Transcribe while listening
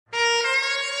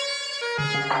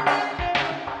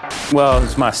Well,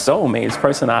 it's my soulmate. It's the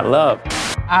person I love.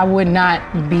 I would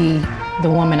not be the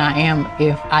woman I am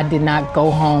if I did not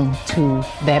go home to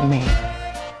that man.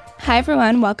 Hi,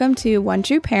 everyone. Welcome to One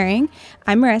True Pairing.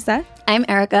 I'm Marissa. I'm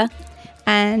Erica.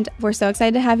 And we're so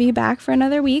excited to have you back for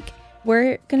another week.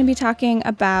 We're going to be talking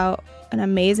about an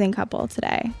amazing couple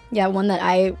today. Yeah, one that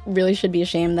I really should be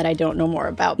ashamed that I don't know more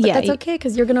about. But that's okay,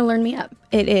 because you're going to learn me up.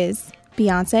 It is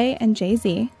Beyonce and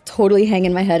Jay-Z. Totally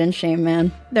hanging my head in shame,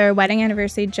 man. Their wedding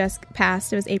anniversary just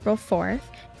passed. It was April 4th.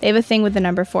 They have a thing with the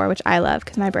number 4, which I love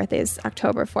because my birthday is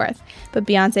October 4th. But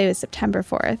Beyonce was September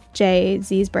 4th.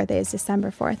 Jay-Z's birthday is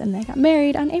December 4th. And they got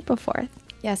married on April 4th.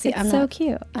 Yeah, see, it's so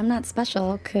cute. I'm not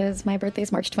special because my birthday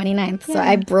is March 29th. Yeah. So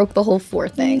I broke the whole 4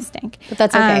 thing. You stink. But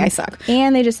that's okay. I suck.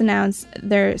 And they just announced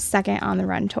their second On the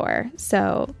Run tour.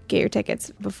 So get your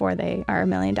tickets before they are $1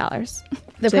 million.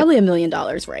 They're probably $1 million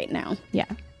right now. Yeah.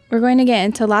 We're going to get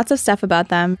into lots of stuff about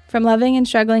them. From loving and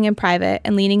struggling in private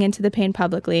and leaning into the pain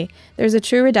publicly, there's a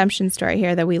true redemption story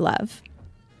here that we love.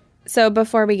 So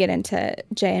before we get into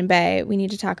Jay and Bay, we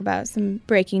need to talk about some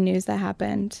breaking news that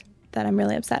happened that I'm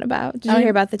really upset about. Did you hear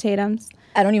about the Tatums?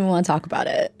 I don't even want to talk about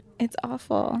it. It's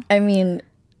awful. I mean,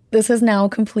 this has now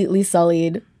completely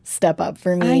sullied Step Up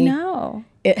for me. I know.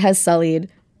 It has sullied,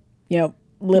 lip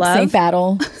sync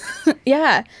battle.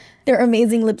 Yeah. Their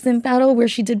amazing lip sync battle where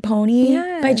she did Pony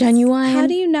by Genuine. How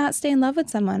do you not stay in love with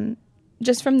someone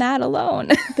just from that alone?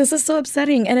 This is so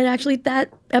upsetting. And that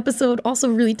episode also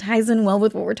really ties in well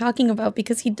with what we're talking about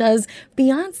because he does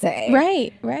Beyonce.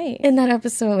 Right. In that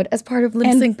episode as part of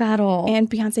lip sync battle. And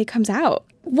Beyonce comes out.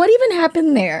 What even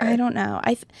happened there? I don't know.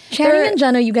 Channing and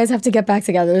Jenna, you guys have to get back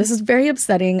together. This is very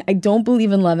upsetting. I don't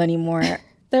believe in love anymore.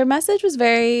 Their message was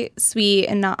very sweet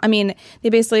and they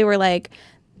basically were like,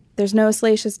 there's no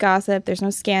salacious gossip, there's no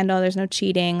scandal, there's no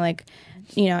cheating.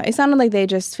 It sounded like they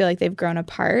just feel like they've grown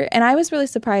apart. And I was really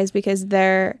surprised because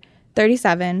they're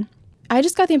 37. I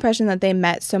just got the impression that they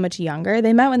met so much younger.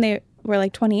 They met when they were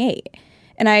like 28.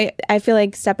 And I feel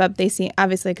like Step Up, they seem,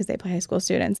 obviously because they play high school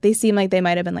students, they seem like they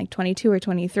might have been like 22 or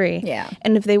 23. Yeah.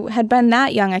 And if they had been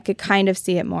that young, I could kind of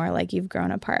see it more like you've grown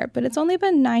apart. But it's only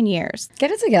been 9 years. Get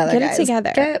it together, guys. Get it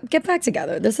together. Get back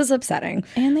together. This is upsetting.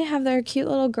 And they have their cute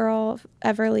little girl,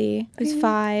 Everly, who's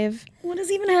 5. What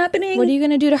is even happening? What are you going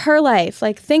to do to her life?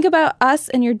 Like, think about us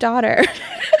and your daughter.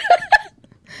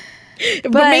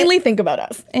 But mainly think about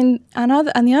us. And on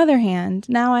the other hand,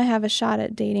 now I have a shot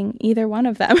at dating either one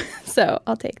of them. So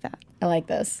I'll take that. I like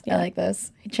this. Yeah. I like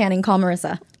this. Channing, call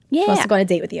Marissa. Yeah. She wants to go on a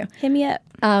date with you. Hit me up.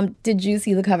 Did you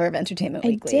see the cover of Entertainment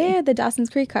Weekly? I did. The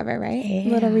Dawson's Creek cover, right?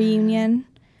 Yeah. Little reunion.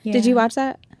 Yeah. Did you watch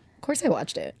that? Of course I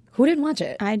watched it. Who didn't watch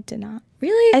it? I did not.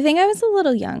 Really? I think I was a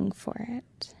little young for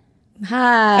it.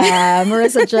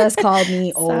 Marissa just called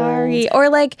me old. Sorry. Or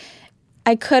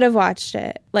I could have watched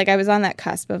it. I was on that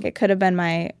cusp of it could have been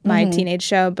my teenage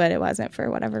show, but it wasn't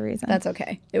for whatever reason. That's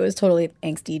okay. It was totally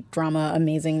angsty drama,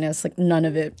 amazingness. None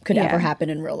of it could ever happen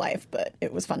in real life, but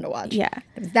it was fun to watch. Yeah.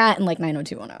 It was that and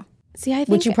 90210. See, I think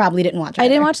which you probably didn't watch either. I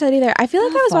didn't watch that either. I feel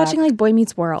like I was watching Boy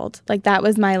Meets World. That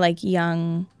was my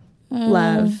young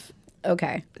love.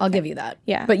 Okay. I'll give you that.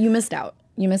 Yeah. But you missed out.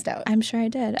 I'm sure I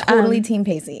did. Totally Team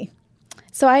Pacey.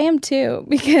 So I am too,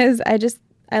 because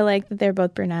I like that they're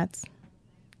both brunettes.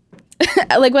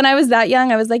 When I was that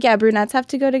young, I was like, yeah, brunettes have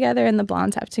to go together and the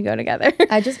blondes have to go together.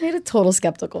 I just made a total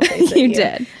skeptical face at You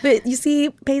did. But you see,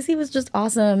 Pacey was just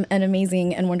awesome and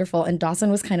amazing and wonderful, and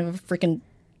Dawson was kind of a freaking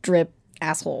drip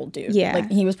asshole dude. Yeah.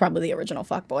 He was probably the original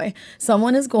fuckboy.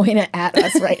 Someone is going to at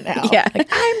us right now. Yeah.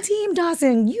 I'm Team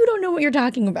Dawson. You don't know what you're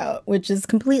talking about, which is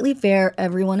completely fair.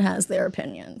 Everyone has their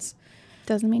opinions.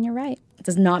 Doesn't mean you're right. It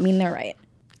does not mean they're right.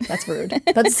 That's rude.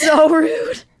 That's so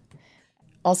rude.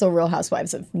 Also, Real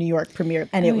Housewives of New York premiered,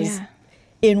 and it was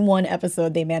in one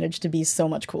episode they managed to be so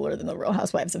much cooler than the Real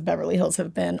Housewives of Beverly Hills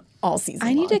have been all season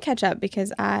I need to catch up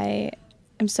because I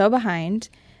am so behind.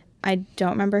 I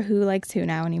don't remember who likes who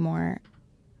now anymore.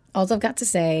 All I've got to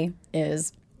say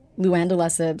is Luann de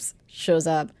Lesseps shows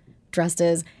up dressed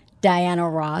as Diana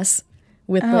Ross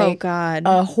with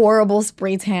a horrible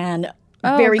spray tan,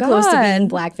 very close to being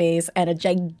blackface, and a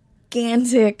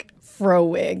gigantic fro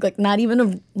wig, not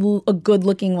even a good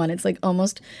looking one. It's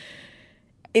almost,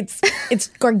 it's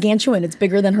gargantuan. It's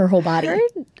bigger than her whole body.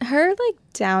 Her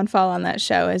downfall on that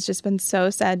show has just been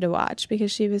so sad to watch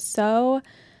because she was so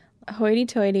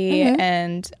hoity-toity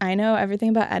and I know everything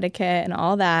about etiquette and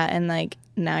all that, and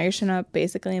now you're showing up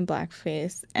basically in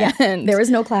blackface. And there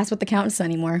is no Class with the Countess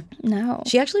anymore. No.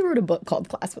 She actually wrote a book called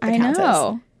Class with the Countess. I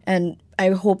know. And I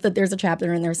hope that there's a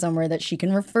chapter in there somewhere that she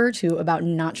can refer to about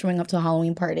not showing up to a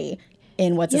Halloween party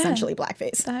in what's essentially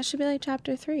blackface. That should be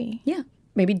chapter 3. Yeah.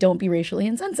 Maybe don't be racially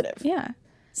insensitive. Yeah.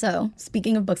 So,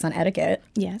 speaking of books on etiquette,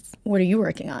 yes, what are you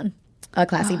working on? A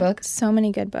classy book? So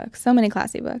many good books. So many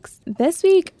classy books. This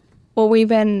week, well, we've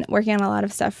been working on a lot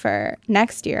of stuff for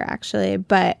next year, actually,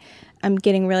 but I'm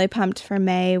getting really pumped for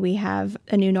May. We have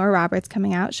a new Nora Roberts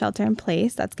coming out, Shelter in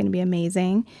Place. That's going to be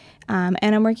amazing. And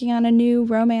I'm working on a new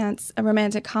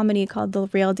romantic comedy called The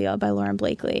Real Deal by Lauren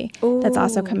Blakely. Ooh. That's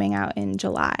also coming out in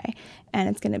July. And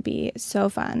it's going to be so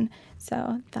fun.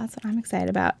 So that's what I'm excited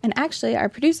about. And actually, our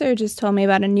producer just told me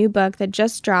about a new book that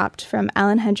just dropped from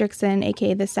Ellen Hendrickson,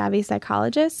 aka The Savvy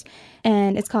Psychologist.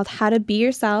 And it's called How to Be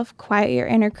Yourself, Quiet Your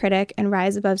Inner Critic, and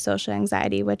Rise Above Social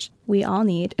Anxiety, which we all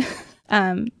need.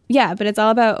 But it's all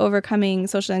about overcoming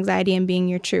social anxiety and being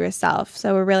your truest self.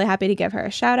 So we're really happy to give her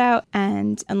a shout out.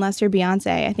 And unless you're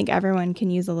Beyonce, I think everyone can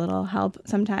use a little help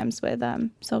sometimes with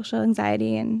social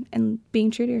anxiety and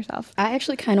being true to yourself. I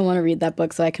actually kind of want to read that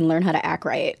book so I can learn how to act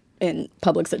right in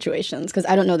public situations, because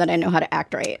I don't know that I know how to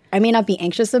act right. I may not be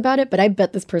anxious about it, but I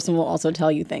bet this person will also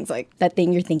tell you things like, that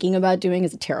thing you're thinking about doing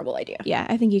is a terrible idea. Yeah,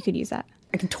 I think you could use that.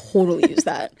 I can totally use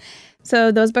that.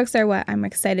 So those books are what I'm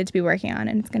excited to be working on,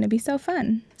 and it's going to be so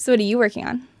fun. So what are you working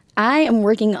on? I am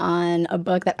working on a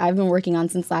book that I've been working on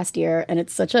since last year, and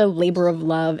it's such a labor of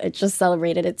love. It just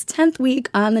celebrated its 10th week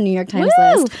on the New York Times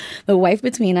list. The Wife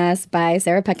Between Us by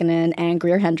Sarah Pekkanen and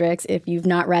Greer Hendricks. If you've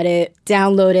not read it,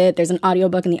 download it. There's an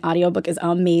audiobook, and the audiobook is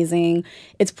amazing.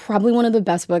 It's probably one of the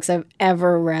best books I've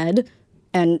ever read.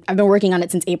 And I've been working on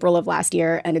it since April of last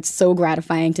year, and it's so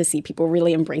gratifying to see people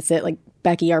really embrace it. Like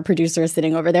Becky, our producer, is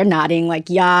sitting over there nodding like,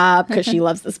 yeah, because she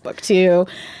loves this book too.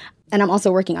 And I'm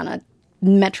also working on a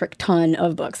metric ton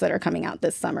of books that are coming out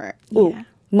this summer. Ooh,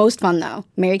 most fun though.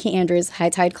 Mary Kay Andrews, High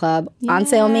Tide Club, on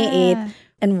sale May 8th.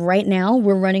 And right now,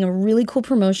 we're running a really cool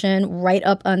promotion right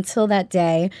up until that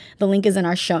day. The link is in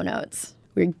our show notes.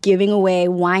 We're giving away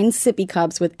wine sippy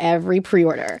cups with every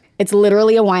pre-order. It's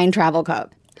literally a wine travel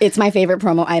cup. It's my favorite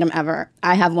promo item ever.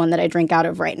 I have one that I drink out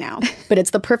of right now. But it's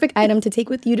the perfect item to take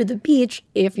with you to the beach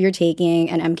if you're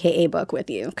taking an MKA book with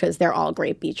you, because they're all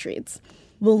great beach reads.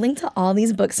 We'll link to all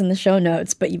these books in the show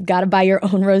notes, but you've got to buy your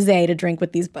own rosé to drink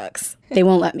with these books. They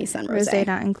won't let me send rosé. Rosé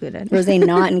not included. Rosé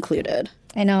not included.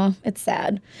 I know, it's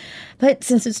sad. But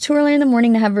since it's too early in the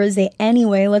morning to have rosé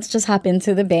anyway, let's just hop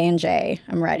into the B&J.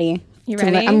 I'm ready. You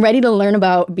ready? I'm ready to learn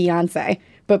about Beyonce.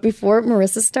 But before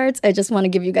Marissa starts, I just want to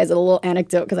give you guys a little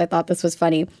anecdote because I thought this was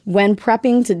funny. When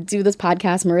prepping to do this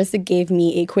podcast, Marissa gave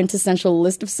me a quintessential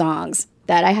list of songs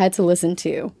that I had to listen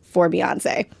to for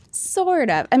Beyonce. Sort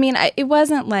of. I mean, it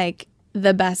wasn't like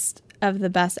the best of the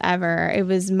best ever. It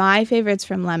was my favorites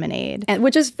from Lemonade.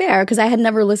 Which is fair because I had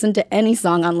never listened to any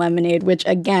song on Lemonade, which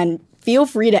again, feel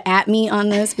free to @ me on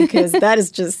this because that is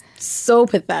just so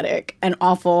pathetic and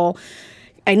awful.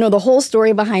 I know the whole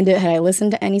story behind it. Had I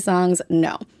listened to any songs?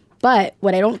 No. But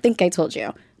what I don't think I told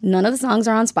you, none of the songs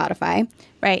are on Spotify.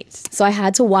 Right. So I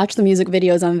had to watch the music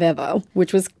videos on Vevo,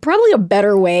 which was probably a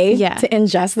better way to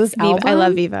ingest this album. I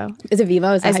love Vevo. Is it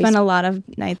Vevo? I spent a lot of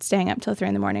nights staying up till 3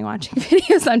 a.m. watching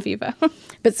videos on Vevo.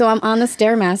 But so I'm on the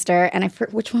Stairmaster, and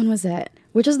which one was it?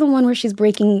 Which is the one where she's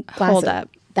breaking glasses? Hold Up.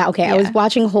 I was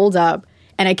watching Hold Up.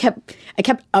 And I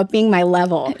kept upping my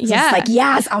level. It's like,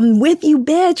 yes, I'm with you,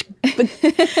 bitch.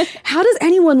 But how does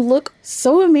anyone look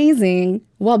so amazing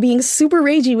while being super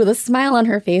ragey with a smile on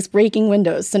her face, breaking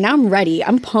windows? So now I'm ready.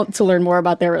 I'm pumped to learn more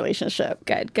about their relationship.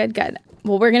 Good.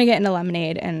 Well, we're going to get into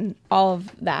Lemonade and all of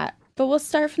that. But we'll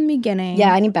start from the beginning.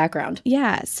 Yeah, I need background.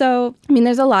 Yeah. So, I mean,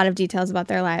 there's a lot of details about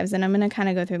their lives, and I'm going to kind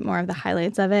of go through more of the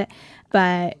highlights of it.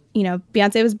 But, you know,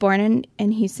 Beyonce was born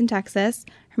in Houston, Texas.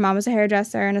 Her mom was a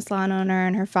hairdresser and a salon owner,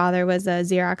 and her father was a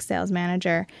Xerox sales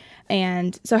manager.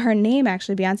 And so her name,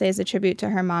 actually, Beyonce, is a tribute to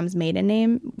her mom's maiden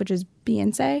name, which is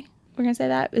Beyonce. We're going to say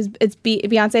that. It's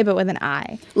Beyonce, but with an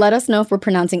I. Let us know if we're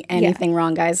pronouncing anything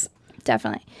wrong, guys.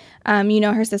 Definitely. You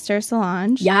know her sister,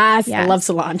 Solange. Yes, I love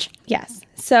Solange. Yes.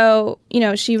 So, you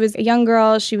know, she was a young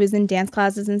girl. She was in dance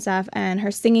classes and stuff, and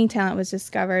her singing talent was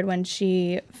discovered when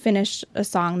she finished a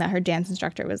song that her dance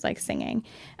instructor was, like, singing.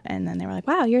 And then they were like,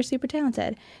 wow, you're super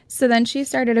talented. So then she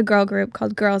started a girl group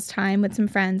called Girls Time with some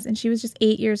friends, and she was just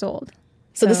 8 years old.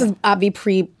 So this is Obvi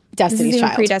pre-Destiny's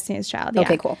Child. Pre-Destiny's Child, yeah.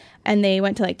 Okay, cool. And they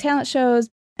went to, like, talent shows,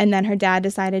 and then her dad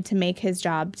decided to make his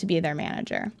job to be their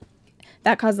manager.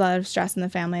 That caused a lot of stress in the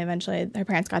family. Eventually, her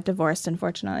parents got divorced,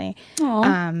 unfortunately.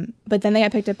 But then they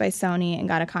got picked up by Sony and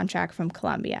got a contract from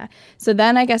Columbia. So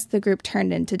then I guess the group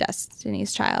turned into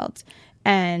Destiny's Child.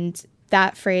 And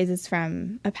that phrase is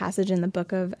from a passage in the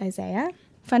book of Isaiah.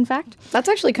 Fun fact. That's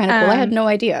actually kind of cool. I had no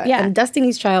idea. Yeah. And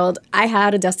Destiny's Child, I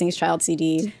had a Destiny's Child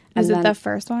CD. Was it the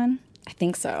first one? I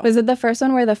think so. Was it the first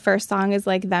one where the first song is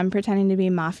like them pretending to be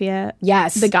mafia?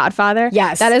 Yes. The Godfather?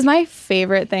 Yes. That is my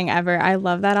favorite thing ever. I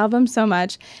love that album so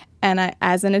much. And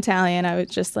as an Italian, I was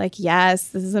just like, yes,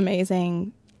 this is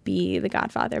amazing. Be the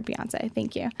Godfather, Beyonce.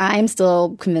 Thank you. I'm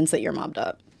still convinced that you're mobbed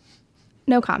up.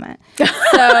 No comment.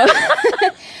 So,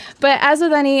 but as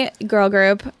with any girl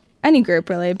group, any group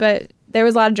really, but there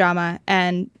was a lot of drama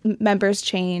and members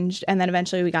changed. And then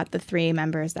eventually we got the 3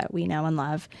 members that we know and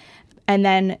love. And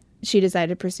then she decided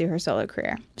to pursue her solo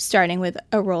career, starting with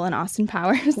a role in Austin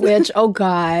Powers. Which, oh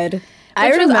God.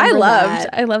 I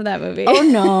love that movie. Oh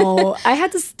no. I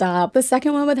had to stop. The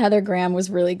second one with Heather Graham was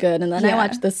really good. And then I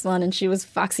watched this one and she was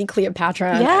Foxy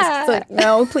Cleopatra. Yeah. Like,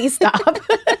 no, please stop.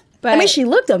 But I mean, she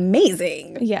looked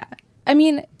amazing. Yeah. I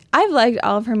mean, I've liked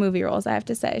all of her movie roles, I have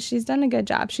to say. She's done a good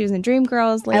job. She was in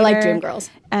Dreamgirls later. I like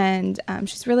Dreamgirls. And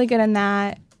she's really good in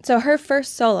that. So her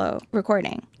first solo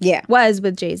recording was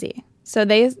with Jay-Z. So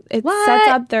it sets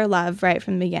up their love right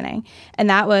from the beginning. And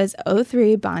that was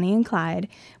 03 Bonnie and Clyde,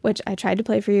 which I tried to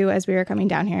play for you as we were coming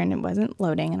down here and it wasn't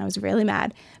loading and I was really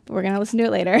mad. But we're going to listen to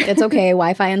it later. It's okay.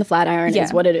 Wi-Fi and the Flatiron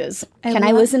is what it is. Can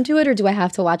I listen to it or do I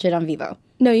have to watch it on Vivo?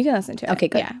 No, you can listen to it. Okay,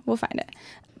 good. Yeah, we'll find it.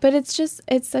 But it's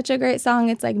such a great song.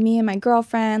 It's like me and my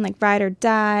girlfriend, like ride or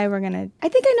die. I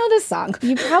think I know this song.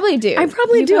 You probably do. I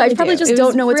probably do. I probably just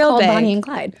don't know it's called Bonnie and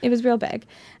Clyde. It was real big.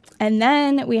 And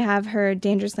then we have her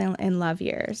Dangerously in Love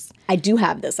years. I do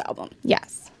have this album.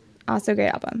 Yes. Also a great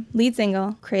album. Lead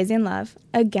single, Crazy in Love,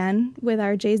 again with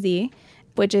our Jay-Z,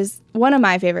 which is one of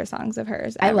my favorite songs of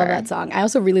hers ever. I love that song. I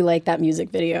also really like that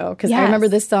music video because I remember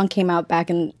this song came out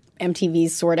back in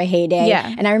MTV's sort of heyday.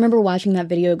 Yeah. And I remember watching that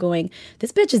video going,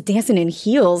 this bitch is dancing in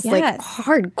heels, like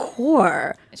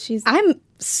hardcore. I'm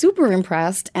super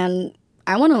impressed and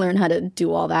I want to learn how to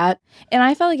do all that. And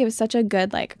I felt like it was such a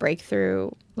good like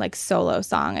breakthrough like solo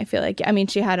song. I feel like, I mean,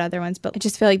 she had other ones, but I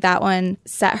just feel like that one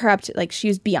set her up to like, she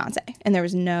was Beyonce and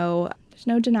there's no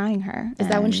denying her. Is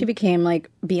that when she became like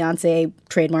Beyonce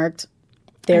trademarked?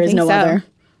 There is no other.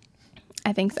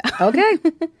 I think so. Okay.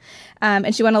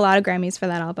 And she won a lot of Grammys for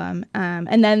that album.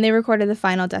 And then they recorded the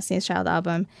final Destiny's Child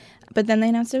album. But then they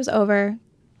announced it was over.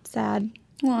 Sad.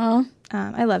 Wow.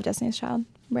 I love Destiny's Child.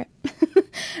 RIP.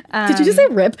 Did you just say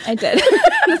RIP? I did.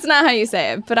 That's not how you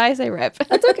say it, but I say RIP.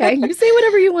 That's okay. You say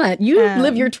whatever you want. You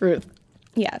live your truth.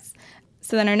 Yes.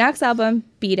 So then her next album,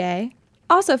 B-Day,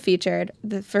 also featured,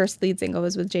 the first lead single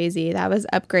was with Jay-Z. That was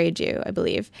Upgrade You, I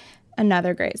believe.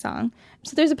 Another great song.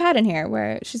 So there's a pattern here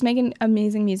where she's making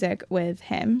amazing music with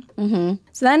him. Mm-hmm.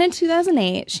 So then in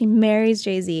 2008, she marries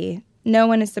Jay-Z. No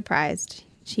one is surprised.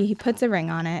 He puts a ring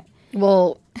on it.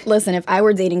 Well, listen, if I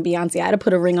were dating Beyonce, I'd have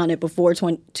put a ring on it before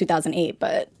 2008,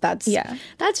 but that's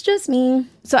just me.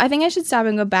 So I think I should stop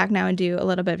and go back now and do a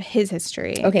little bit of his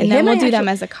history. Okay. And then we'll do them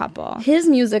as a couple. His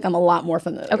music I'm a lot more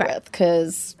familiar with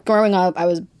because growing up, I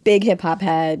was big hip-hop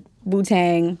head.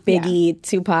 Wu-Tang, Biggie,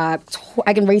 Tupac.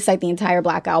 I can recite the entire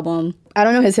Black Album. I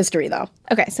don't know his history, though.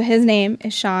 Okay, so his name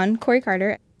is Sean Corey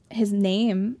Carter. His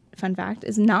name, fun fact,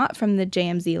 is not from the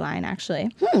JMZ line,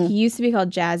 actually. He used to be called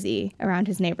Jazzy around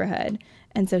his neighborhood.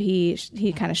 And so he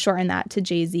kind of shortened that to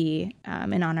Jay-Z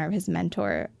in honor of his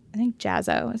mentor. I think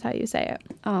Jazzo is how you say it.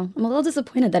 Oh, I'm a little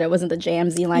disappointed that it wasn't the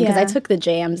JMZ line because I took the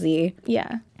JMZ.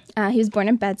 Yeah. He was born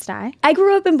in Bed-Stuy. I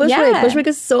grew up in Bushwick. Yeah. Bushwick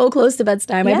is so close to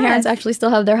Bed-Stuy. My parents actually still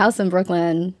have their house in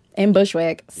Brooklyn, in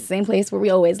Bushwick. Same place where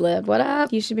we always lived. What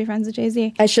up? You should be friends with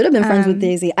Jay-Z. I should have been friends with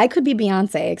Jay-Z. I could be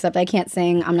Beyonce, except I can't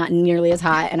sing, I'm not nearly as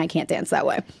hot, and I can't dance that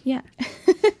way. Yeah.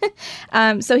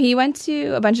 So he went to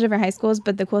a bunch of different high schools,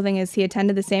 but the cool thing is he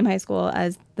attended the same high school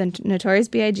as the Notorious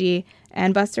B.I.G.,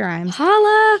 and Busta Rhymes.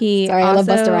 Holla! Sorry, I love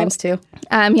Busta Rhymes too.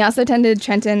 He also attended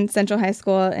Trenton Central High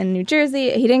School in New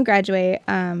Jersey. He didn't graduate,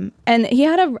 and he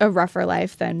had a rougher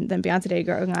life than Beyonce did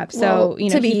growing up. So,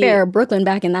 to be fair, Brooklyn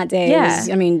back in that day was,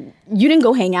 I mean, you didn't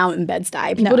go hang out in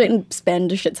Bed-Stuy. People didn't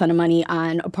spend a shit ton of money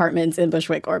on apartments in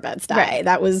Bushwick or Bed-Stuy. Right.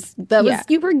 That was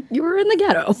you were in the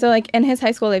ghetto. So like in his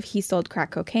high school life, he sold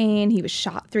crack cocaine. He was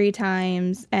shot 3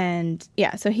 times, and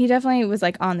so he definitely was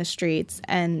like on the streets,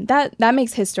 and that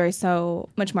makes his story so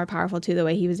much more powerful too. The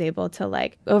way he was able to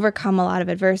like overcome a lot of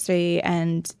adversity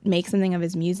and make something of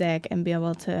his music and be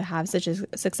able to have such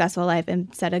a successful life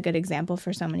and set a good example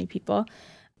for so many people.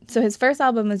 So his first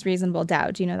album was Reasonable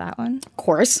Doubt. Do you know that one? Of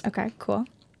course. Okay, cool.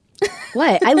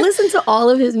 What? I listened to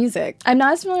all of his music. I'm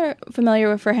not as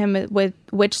familiar for him with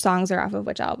which songs are off of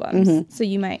which albums. Mm-hmm. So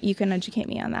you can educate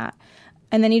me on that.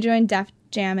 And then he joined Def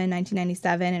Jam in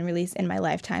 1997 and released In My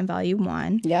Lifetime Volume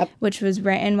 1, Yep. which was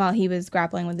written while he was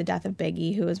grappling with the death of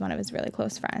Biggie, who was one of his really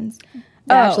close friends.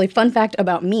 Actually, fun fact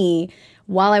about me,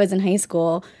 while I was in high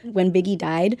school, when Biggie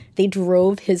died, they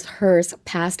drove his hearse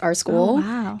past our school. Oh,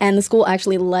 wow. And the school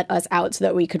actually let us out so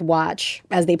that we could watch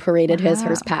as they paraded his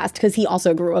hearse past, because he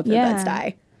also grew up in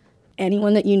Bed-Stuy.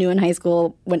 Anyone that you knew in high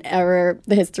school, whenever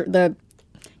the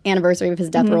anniversary of his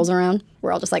death rolls around,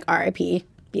 we're all just like, R.I.P.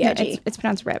 B.I.G. No, it's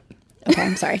pronounced RIP. Okay,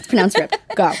 I'm sorry. It's pronounced RIP.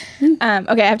 Go. Okay,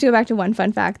 I have to go back to one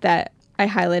fun fact that I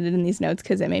highlighted in these notes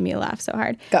because it made me laugh so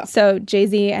hard. Go. So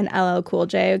Jay-Z and LL Cool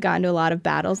J got into a lot of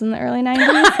battles in the early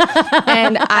 90s.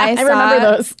 And I remember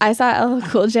those. I saw LL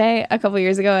Cool J a couple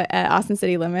years ago at Austin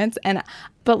City Limits,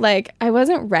 but like I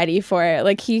wasn't ready for it.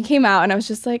 Like he came out and I was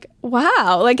just like,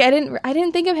 wow. Like I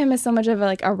didn't think of him as so much of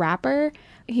a rapper.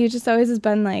 He just always has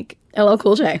been like LL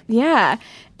Cool J. Yeah.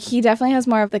 He definitely has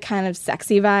more of the kind of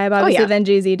sexy vibe, obviously, than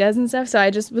Jay-Z does and stuff. So I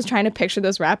just was trying to picture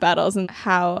those rap battles and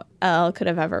how LL could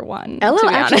have ever won. LL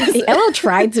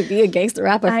tried to be a gangster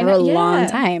rapper for a long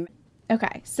time.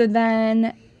 Okay. So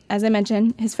then, as I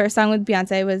mentioned, his first song with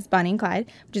Beyonce was Bonnie and Clyde,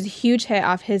 which is a huge hit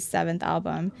off his 7th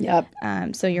album.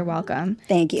 Yep. So you're welcome.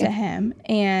 Thank you. To him.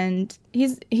 And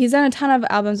he's done a ton of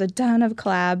albums, a ton of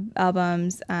collab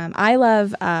albums. I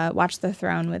love Watch the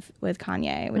Throne with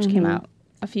Kanye, which came out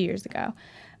a few years ago,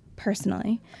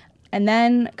 personally. And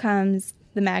then comes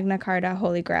the Magna Carta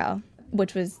Holy Grail,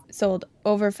 which was sold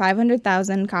over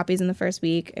 500,000 copies in the first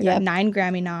week. It got 9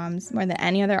 Grammy noms, more than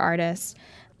any other artist,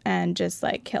 and just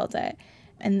like killed it.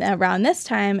 And around this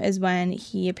time is when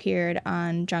he appeared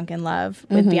on Drunken Love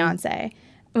with Beyonce,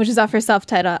 which is off her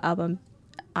self-titled album,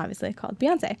 obviously called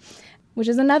Beyonce, which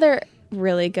is another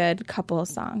really good couple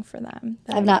song for them.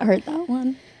 I've not heard that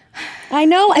one. I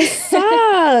know, I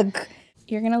suck.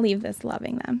 You're going to leave this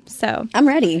loving them. So I'm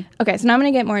ready. Okay, so now I'm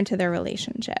going to get more into their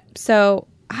relationship. So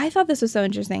I thought this was so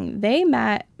interesting. They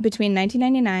met between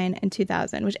 1999 and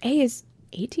 2000, which is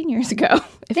 18 years ago,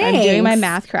 if I'm doing my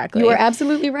math correctly. You were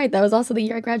absolutely right. That was also the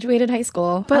year I graduated high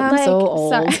school. But I'm so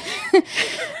old. Sorry.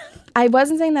 I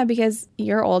wasn't saying that because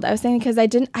you're old. I was saying because I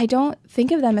don't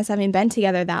think of them as having been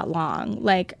together that long.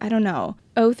 Like, I don't know.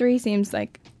 03 seems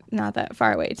like not that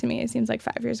far away to me. It seems like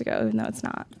 5 years ago, even though it's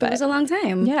not. But it was a long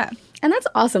time. Yeah. And that's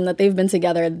awesome that they've been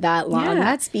together that long. Yeah.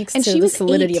 That speaks to the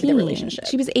solidity of their relationship.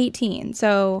 She was 18.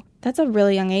 So that's a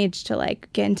really young age to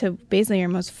like get into basically your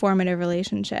most formative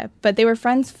relationship. But they were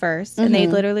friends first, and they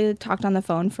literally talked on the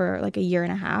phone for like a year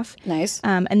and a half. Nice.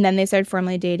 And then they started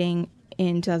formally dating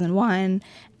in 2001,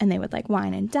 and they would like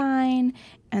wine and dine,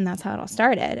 and that's how it all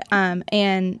started.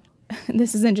 And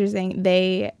this is interesting.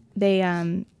 They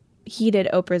heeded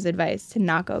Oprah's advice to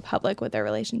not go public with their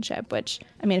relationship, which,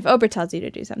 I mean, if Oprah tells you to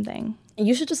do something,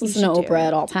 you should just listen to Oprah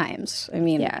at all times. I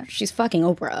mean, she's fucking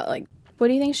Oprah. Like, what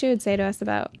do you think she would say to us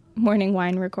about morning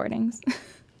wine recordings?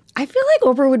 I feel like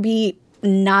Oprah would be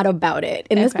not about it.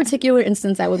 In this particular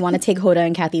instance, I would want to take Hoda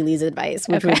and Kathy Lee's advice,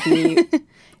 which would be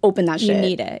open that shit. You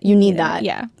need it. You need that.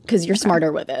 Yeah. Because you're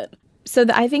smarter with it. So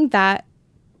I think that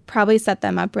probably set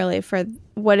them up really for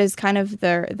what is kind of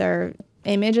their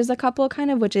image as a couple,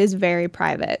 kind of, which is very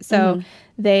private. So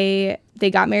they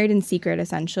got married in secret,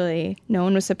 essentially. No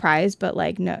one was surprised, but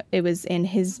like, no, it was in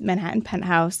his Manhattan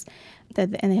penthouse,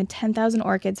 and they had 10,000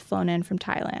 orchids flown in from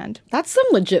Thailand. That's some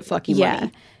legit fucking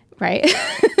money. Right?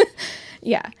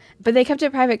 Yeah. But they kept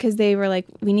it private because they were like,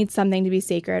 we need something to be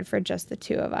sacred for just the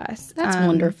two of us. That's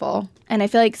wonderful. And I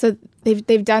feel like, so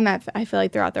they've done that, I feel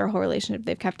like, throughout their whole relationship.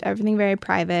 They've kept everything very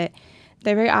private.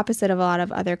 They're very opposite of a lot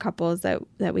of other couples that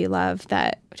we love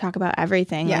that talk about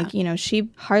everything. Yeah. Like, you know, she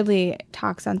hardly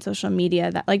talks on social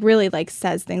media, that like really like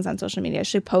says things on social media.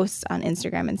 She posts on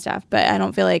Instagram and stuff, but I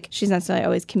don't feel like she's necessarily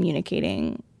always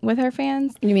communicating with her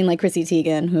fans. You mean like Chrissy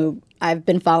Teigen, who I've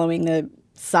been following the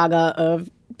saga of,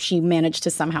 she managed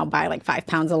to somehow buy like 5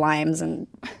 pounds of limes and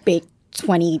bake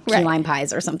 20 key lime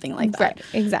pies or something like that. Right,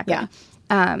 exactly.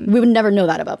 Yeah. We would never know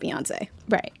that about Beyonce.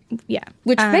 Right, yeah.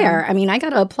 Which, fair. I mean, I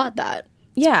gotta applaud that.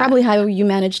 It's probably how you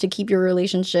manage to keep your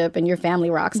relationship and your family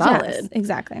rock solid. Yes,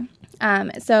 exactly.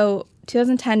 So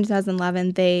 2010,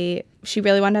 2011, she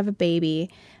really wanted to have a baby.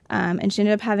 And she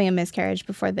ended up having a miscarriage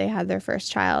before they had their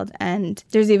first child. And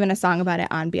there's even a song about it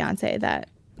on Beyonce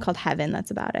called Heaven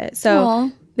that's about it.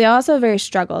 So they also very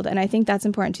struggled. And I think that's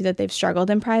important too, that they've struggled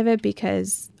in private,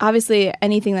 because obviously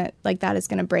anything that like that is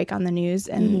going to break on the news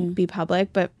and be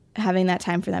public. But having that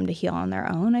time for them to heal on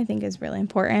their own, I think, is really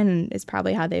important, and is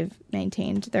probably how they've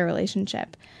maintained their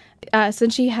relationship. So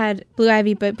she had Blue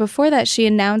Ivy, but before that she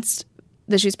announced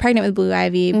that she was pregnant with Blue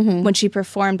Ivy when she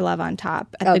performed Love on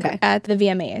Top at the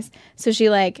VMAs. So she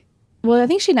I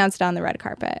think she announced it on the red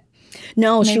carpet.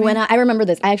 No, maybe? She went out. I remember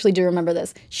this. I actually do remember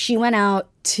this. She went out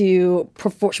to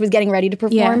perform. She was getting ready to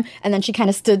perform, and then she kind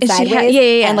of stood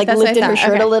sideways and like lifted her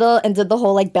shirt a little and did the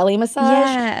whole like belly massage,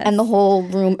 and the whole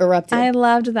room erupted. I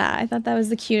loved that. I thought that was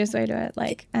the cutest way to it.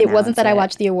 Like, it wasn't that I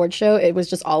watched the award show. It was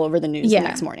just all over the news the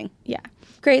next morning. Yeah.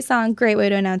 Great song. Great way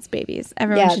to announce babies.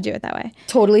 Everyone should do it that way.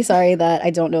 Totally sorry that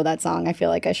I don't know that song. I feel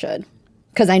like I should.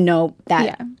 Because I know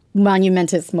that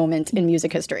monumentous moment in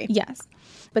music history. Yes.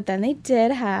 But then they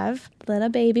did have little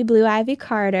baby Blue Ivy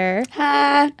Carter,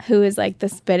 who is like the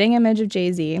spitting image of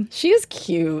Jay-Z. She is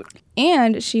cute.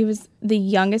 And she was the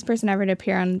youngest person ever to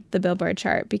appear on the Billboard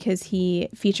chart because he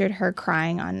featured her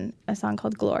crying on a song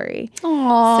called Glory.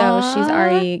 Aww. So she's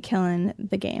already killing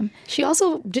the game. She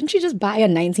also, didn't she just buy a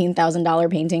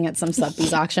 $19,000 painting at some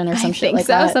Sotheby's auction or some shit like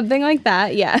that? Something like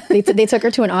that, yeah. They took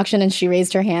her to an auction and she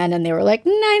raised her hand and they were like,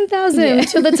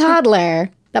 $9,000 to the toddler.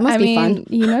 That must be fun.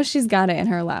 You know she's got it in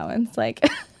her allowance. Like,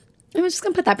 I was just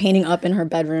going to put that painting up in her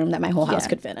bedroom that my whole house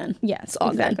could fit in. Yes,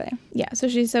 exactly. Good. Yeah, so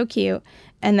she's so cute.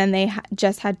 And then they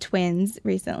just had twins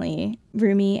recently,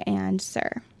 Rumi and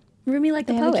Sir. Rumi like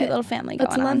the poet. Have a cute little family going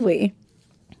on. That's lovely.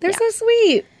 They're so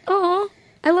sweet. Aw.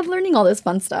 I love learning all this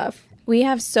fun stuff. We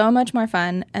have so much more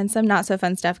fun and some not so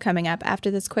fun stuff coming up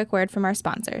after this quick word from our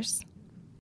sponsors.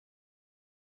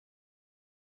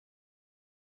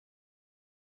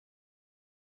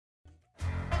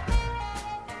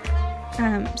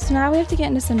 So now we have to get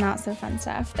into some not so fun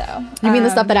stuff, though. You mean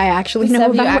the stuff that I actually know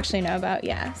about? You actually know about,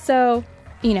 yeah. So,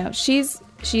 you know, she's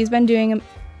been doing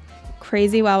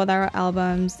crazy well with our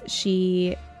albums.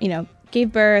 She, you know,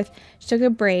 gave birth. She took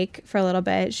a break for a little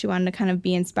bit. She wanted to kind of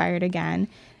be inspired again.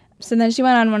 So then she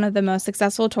went on one of the most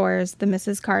successful tours, the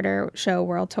Mrs. Carter Show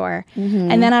World Tour.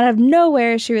 Mm-hmm. And then out of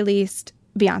nowhere, she released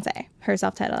Beyonce, her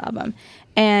self-titled album.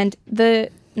 And the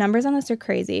numbers on this are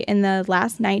crazy. In the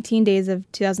last 19 days of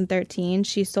 2013,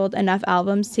 she sold enough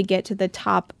albums to get to the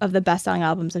top of the best-selling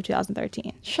albums of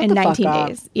 2013. Shut the 19 fuck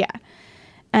days. Up. Yeah.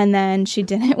 And then she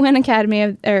didn't win she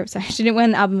didn't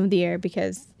win Album of the Year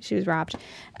because she was robbed.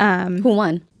 Who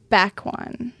won? Beck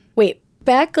won. Wait,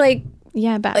 Beck like...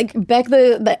 Yeah, Beck. Like Beck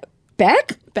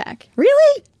Beck? Beck.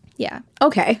 Really? Yeah.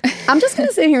 Okay. I'm just going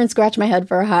to sit here and scratch my head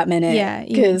for a hot minute. Yeah,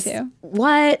 you too.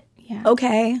 What? Yeah.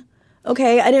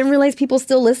 Okay, I didn't realize people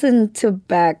still listen to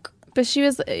Beck. But she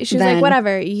was like,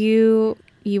 whatever, you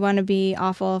want to be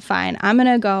awful, fine. I'm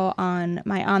going to go on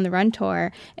my On the Run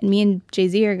tour, and me and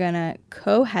Jay-Z are going to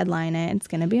co-headline it. It's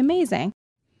going to be amazing.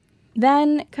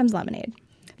 Then comes Lemonade.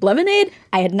 Lemonade,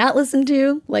 I had not listened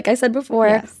to, like I said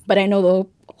before, but I know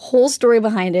the whole story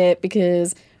behind it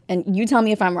because, and you tell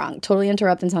me if I'm wrong, totally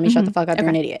interrupt and tell me shut the fuck up, you're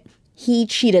an idiot. He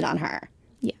cheated on her.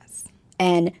 Yes.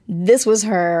 And this was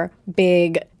her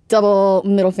big double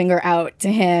middle finger out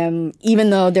to him. Even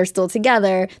though they're still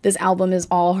together, this album is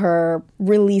all her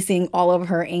releasing all of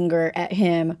her anger at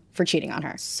him for cheating on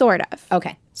her. Sort of.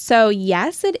 Okay. So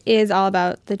yes, it is all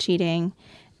about the cheating,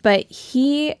 but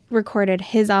he recorded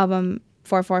his album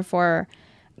 444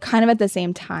 kind of at the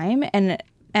same time, and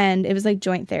it was like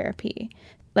joint therapy.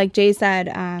 Like Jay said,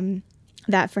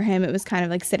 that for him it was kind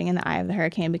of like sitting in the eye of the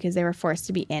hurricane because they were forced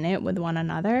to be in it with one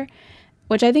another,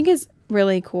 which I think is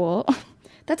really cool.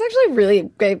 That's actually really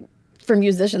great for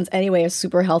musicians anyway, a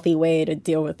super healthy way to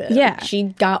deal with it. Yeah. She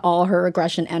got all her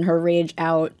aggression and her rage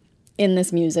out in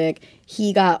this music.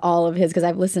 He got all of his, because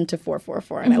I've listened to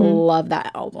 444 and I love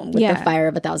that album with the Fire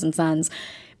of a Thousand Suns.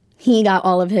 He got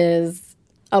all of his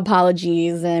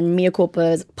apologies and mea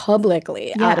culpas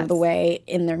publicly out of the way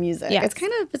in their music. Yes.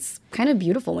 It's kind of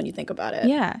beautiful when you think about it.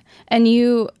 Yeah. And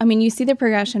you see the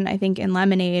progression, I think, in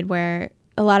Lemonade, where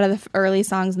a lot of the early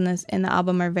songs in the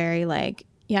album are very like,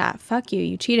 yeah, fuck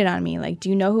you cheated on me. Like, do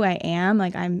you know who I am?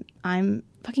 Like, I'm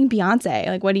fucking Beyonce.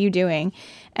 Like, what are you doing?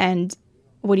 And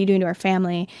what are you doing to our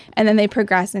family? And then they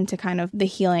progress into kind of the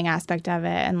healing aspect of it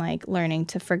and like learning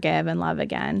to forgive and love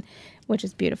again, which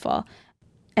is beautiful.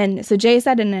 And so Jay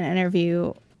said in an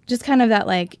interview, just kind of that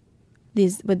like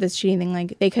with this cheating thing,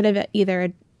 like they could have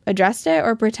either addressed it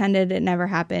or pretended it never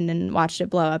happened and watched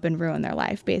it blow up and ruin their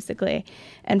life, basically.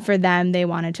 And for them, they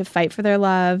wanted to fight for their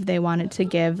love. They wanted to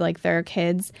give like their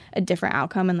kids a different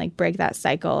outcome and like break that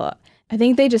cycle. I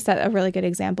think they just set a really good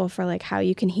example for like how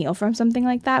you can heal from something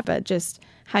like that, but just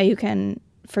how you can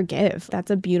forgive. That's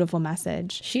a beautiful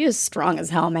message. She is strong as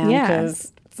hell, man.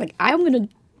 Because it's like, I'm going to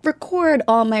record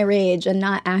all my rage and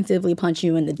not actively punch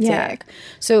you in the dick.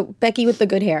 So Becky with the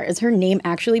good hair, is her name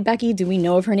actually Becky? Do we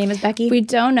know if her name is Becky? We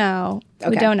don't know.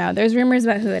 Okay. We don't know. There's rumors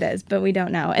about who it is, but we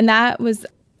don't know. And that was,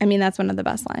 I mean, that's one of the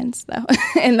best lines though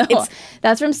in the whole.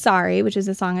 That's from Sorry, which is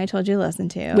a song I told you to listen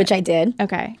to. Which I did.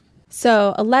 Okay.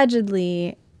 So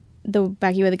allegedly the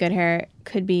Becky with the good hair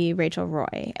could be Rachel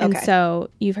Roy. And so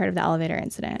you've heard of the elevator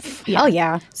incident. Hell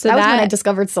yeah. So that was when I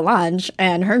discovered Solange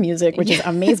and her music, which is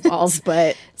amazeballs.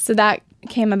 But so that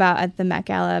came about at the Met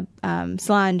Gala.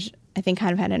 Solange, I think,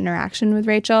 kind of had an interaction with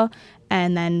Rachel.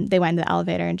 And then they went to the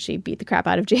elevator and she beat the crap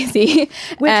out of Jay-Z.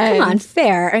 Which, come on,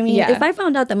 fair. I mean, if I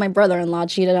found out that my brother-in-law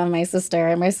cheated on my sister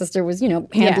and my sister was,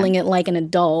 handling it like an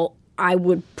adult, I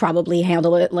would probably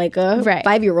handle it like a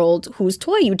 5-year-old whose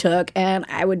toy you took, and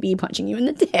I would be punching you in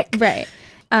the dick. Right.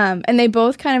 And they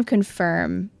both kind of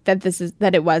confirm that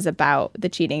it was about the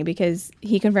cheating, because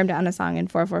he confirmed it on a song in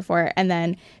 444, and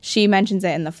then she mentions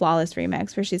it in the Flawless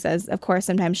remix where she says, of course,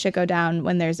 sometimes shit go down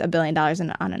when there's $1 billion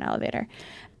on an elevator.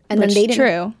 And then they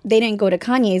didn't go to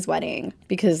Kanye's wedding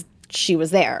because she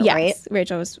was there, right? Yes,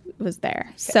 Rachel was there.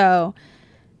 Okay. So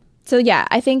yeah,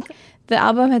 I think the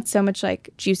album had so much like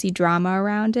juicy drama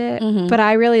around it, but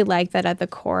I really like that at the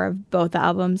core of both the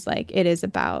albums, like it is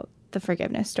about the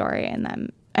forgiveness story and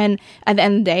them. And at the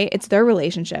end of the day, it's their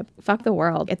relationship. Fuck the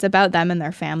world. It's about them and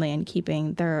their family and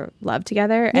keeping their love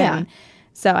together. Yeah. And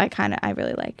so I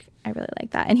really like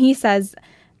that. And he says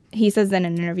in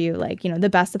an interview, like, the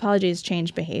best apology is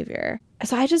change behavior.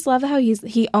 So I just love how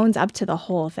he owns up to the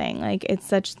whole thing. Like, it's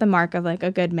such the mark of like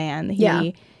a good man.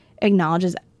 He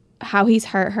acknowledges how he's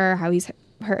hurt her, how he's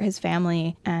hurt his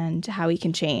family, and how he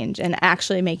can change and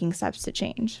actually making steps to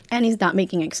change. And he's not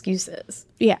making excuses.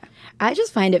 Yeah. I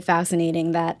just find it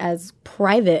fascinating that as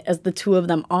private as the two of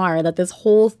them are, that this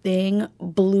whole thing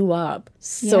blew up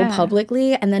so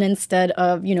publicly. And then instead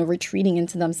of, retreating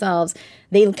into themselves,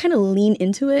 they kind of lean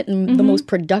into it in the most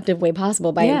productive way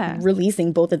possible by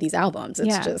releasing both of these albums.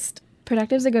 It's just...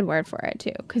 Productive is a good word for it,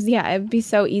 too. Because, it'd be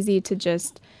so easy to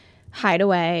just hide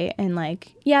away and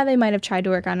they might have tried to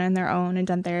work on it on their own and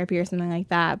done therapy or something like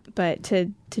that, but to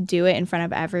do it in front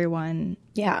of everyone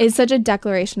is such a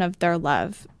declaration of their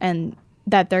love and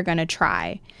that they're gonna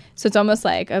try. So it's almost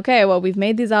like, okay, well, we've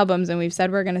made these albums and we've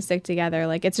said we're gonna stick together.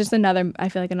 Like, it's just another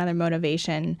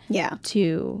motivation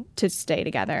to stay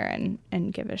together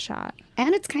and give it a shot.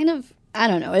 And it's kind of, I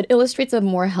don't know, it illustrates a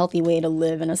more healthy way to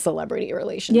live in a celebrity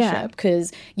relationship,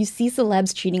 because you see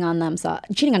celebs cheating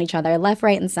on each other left,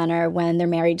 right, and center when they're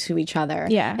married to each other.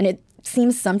 Yeah. And it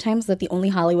seems sometimes that the only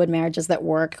Hollywood marriages that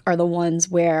work are the ones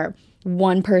where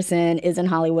one person is in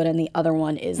Hollywood and the other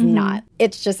one is not.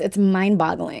 It's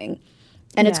mind-boggling.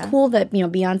 And it's cool that,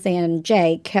 Beyonce and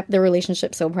Jay kept their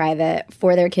relationship so private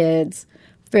for their kids,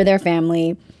 for their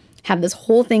family, have this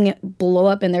whole thing blow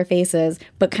up in their faces,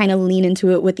 but kind of lean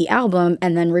into it with the album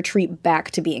and then retreat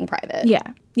back to being private. Yeah.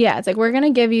 Yeah. It's like, we're going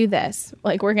to give you this.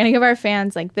 Like, we're going to give our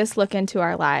fans like this look into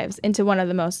our lives, into one of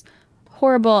the most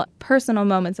horrible personal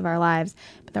moments of our lives.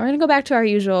 But then we're going to go back to our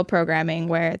usual programming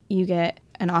where you get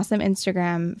an awesome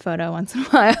Instagram photo once in a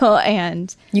while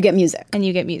and you get music. And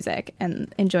you get music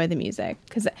and enjoy the music.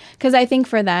 Because I think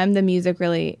for them, the music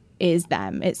really is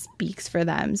them. It speaks for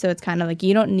them. So it's kind of like,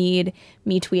 you don't need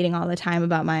me tweeting all the time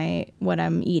about what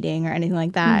I'm eating or anything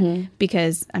like that,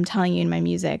 because I'm telling you in my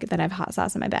music that I have hot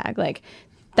sauce in my bag. Like,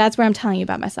 that's where I'm telling you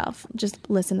about myself. Just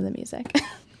listen to the music.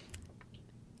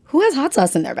 Who has hot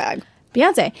sauce in their bag?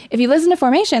 Beyonce. If you listen to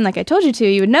Formation, like I told you to,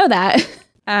 you would know that.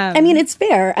 I mean, it's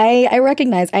fair. I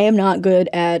recognize I am not good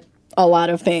at a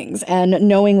lot of things, and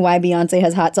knowing why Beyonce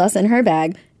has hot sauce in her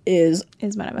bag is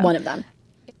one of them.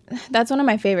 That's one of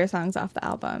my favorite songs off the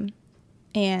album.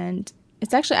 And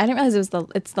it's actually, I didn't realize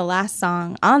it's the last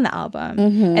song on the album.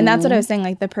 And that's what I was saying,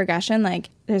 like the progression, like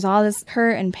there's all this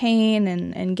hurt and pain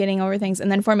and getting over things.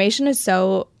 And then Formation is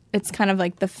it's kind of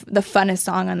like the funnest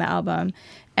song on the album,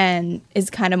 and is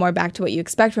kind of more back to what you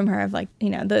expect from her, of like,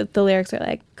 the lyrics are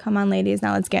like, come on ladies,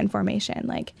 now let's get in formation.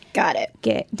 Like, got it.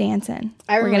 Get dancing.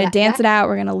 We're going to dance it out.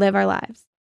 We're going to live our lives.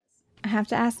 I have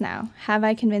to ask now, have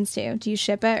I convinced you? Do you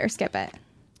ship it or skip it?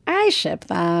 I ship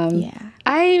them. Yeah.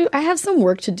 I have some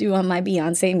work to do on my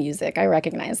Beyonce music. I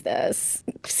recognize this.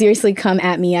 Seriously, come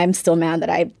at me. I'm still mad that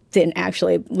I didn't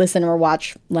actually listen or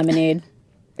watch Lemonade.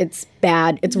 It's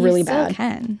bad. It's really bad. You still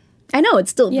can. I know,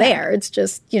 it's still there. It's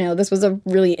just, this was a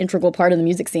really integral part of the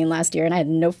music scene last year, and I had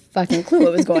no fucking clue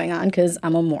what was going on because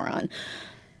I'm a moron.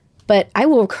 But I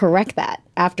will correct that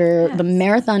after the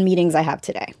marathon meetings I have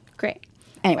today. Great.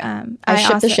 Anyway, I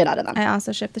ship the shit out of them. I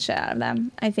also ship the shit out of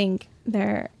them. I think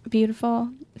they're beautiful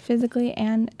physically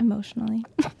and emotionally.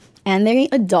 And they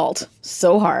adult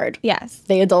so hard. Yes.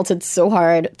 They adulted so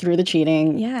hard through the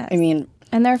cheating. Yes. I mean.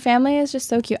 And their family is just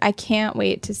so cute. I can't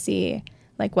wait to see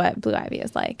like what Blue Ivy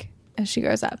is like as she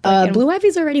grows up. Like, Blue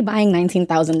Ivy's already buying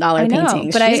 $19,000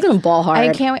 paintings. But she's going to ball hard.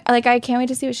 I can't wait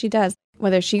to see what she does.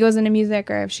 Whether she goes into music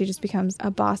or if she just becomes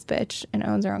a boss bitch and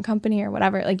owns her own company or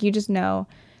whatever. Like, you just know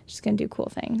she's gonna do cool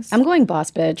things. I'm going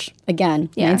boss bitch again.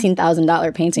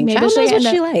 $19,000 painting. Maybe she'll knows what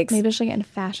she likes. Maybe she'll get into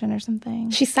fashion or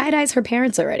something. She side eyes her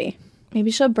parents already.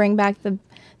 Maybe she'll bring back the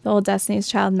old Destiny's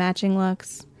Child matching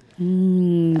looks.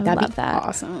 That'd love be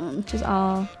awesome. Just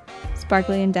all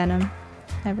sparkly and denim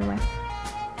everywhere.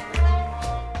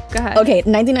 Go ahead. Okay,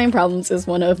 99 Problems is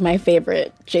one of my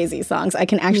favorite Jay-Z songs. I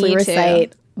can actually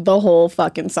recite the whole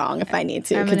fucking song if I need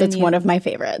to, because it's one of my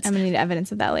favorites. I'm gonna need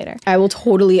evidence of that later. I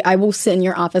will sit in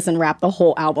your office and rap the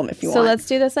whole album if you want. So let's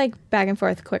do this like back and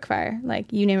forth quick fire.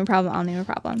 Like you name a problem, I'll name a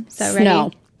problem. So ready?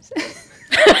 Snow.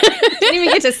 Didn't even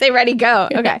get to say ready, go.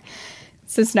 Okay.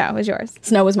 So Snow was yours.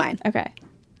 Snow was mine. Okay.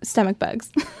 Stomach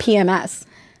bugs. PMS.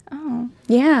 Oh.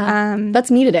 Yeah. That's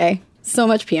me today. So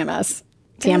much PMS.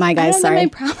 TMI, guys. Sorry.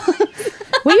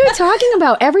 What are you talking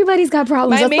about? Everybody's got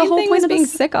problems. That's the whole point of being being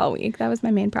sick all week. That was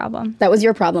my main problem. That was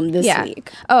your problem this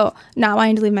week. Oh, not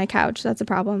wanting to leave my couch. That's a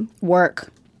problem. Work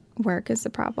is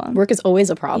the problem. Work is always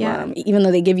a problem. Yeah. Even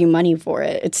though they give you money for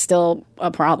it, it's still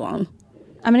a problem.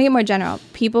 I'm going to get more general.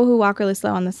 People who walk really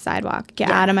slow on the sidewalk. Get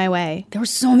out of my way. There were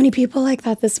so many people like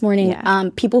that this morning. Yeah.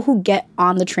 People who get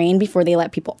on the train before they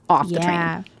let people off the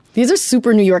train. These are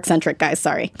super New York centric guys,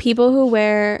 sorry. People who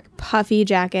wear puffy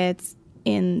jackets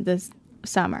in the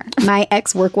summer. My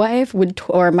ex-work wife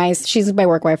she's my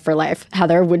work wife for life.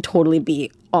 Heather would totally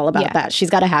be all about that. She's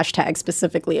got a hashtag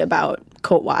specifically about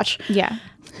coat watch. Yeah.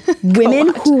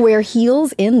 Women who wear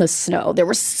heels in the snow. There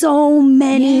were so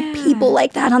many people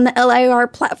like that on the LIR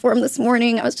platform this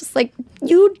morning. I was just like,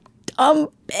 you dumb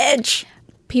bitch.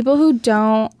 People who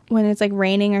don't, when it's like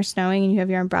raining or snowing and you have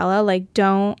your umbrella, like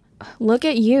don't look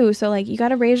at you. So like you got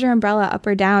to raise your umbrella up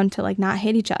or down to like not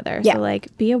hit each other. Yeah. So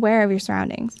like be aware of your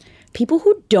surroundings. People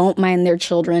who don't mind their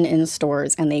children in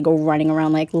stores and they go running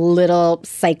around like little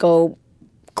psycho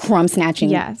crumb snatching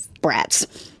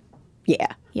brats. Yeah.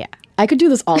 Yeah. I could do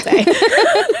this all day.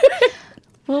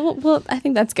 Well, I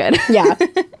think that's good. Yeah.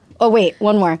 Oh, wait,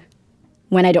 one more.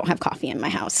 When I don't have coffee in my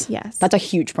house. Yes. That's a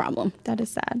huge problem. That is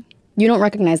sad. You don't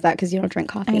recognize that because you don't drink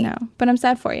coffee. I know, but I'm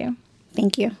sad for you.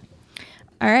 Thank you.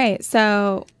 All right,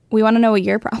 so we want to know what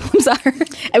your problems are.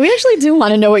 We actually do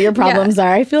want to know what your problems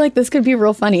are. I feel like this could be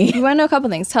real funny. We want to know a couple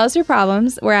things. Tell us your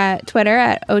problems. We're at Twitter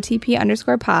at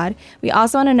OTP_pod. We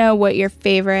also want to know what your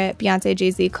favorite Beyonce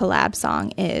Jay-Z collab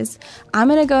song is. I'm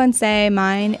going to go and say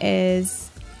mine is,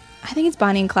 I think it's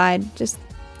Bonnie and Clyde, just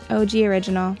OG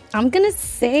original. I'm going to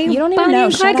say you don't Bonnie even know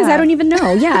and Clyde because I don't even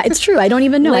know. Yeah, it's true. I don't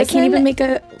even know. I can't even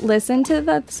Listen to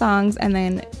the songs and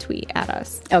then tweet at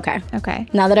us. Okay. Okay.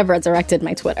 Now that I've resurrected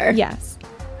my Twitter. Yes.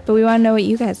 But we want to know what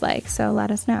you guys like, so let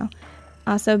us know.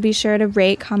 Also, be sure to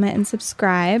rate, comment, and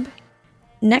subscribe.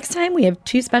 Next time, we have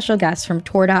two special guests from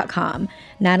Tour.com,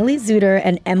 Natalie Zuter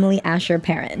and Emily Asher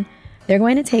Perrin. They're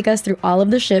going to take us through all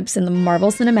of the ships in the Marvel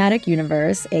Cinematic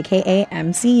Universe, aka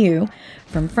MCU,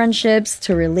 from friendships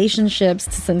to relationships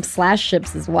to some slash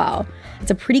ships as well.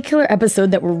 It's a pretty killer episode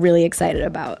that we're really excited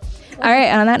about. All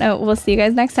right, on that note, we'll see you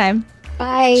guys next time.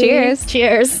 Bye. Cheers.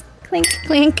 Cheers. Clink.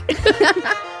 Clink.